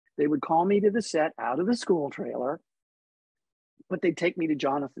They would call me to the set out of the school trailer, but they'd take me to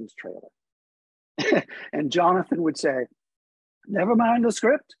Jonathan's trailer. And Jonathan would say, never mind the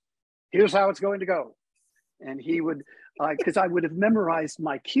script. Here's how it's going to go. And he would, because I would have memorized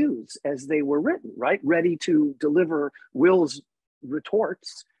my cues as they were written, right? Ready to deliver Will's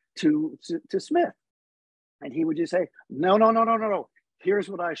retorts to Smith. And he would just say, no. Here's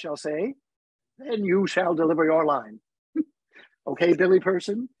what I shall say. Then you shall deliver your line. Okay, Billy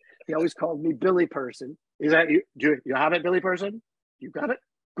Person. He always called me Billy Person. Is that you? Do you have it, Billy Person? You got it?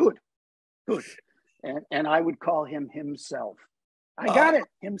 Good. And I would call him himself. I got it,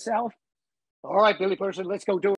 himself. All right, Billy Person, let's go do it.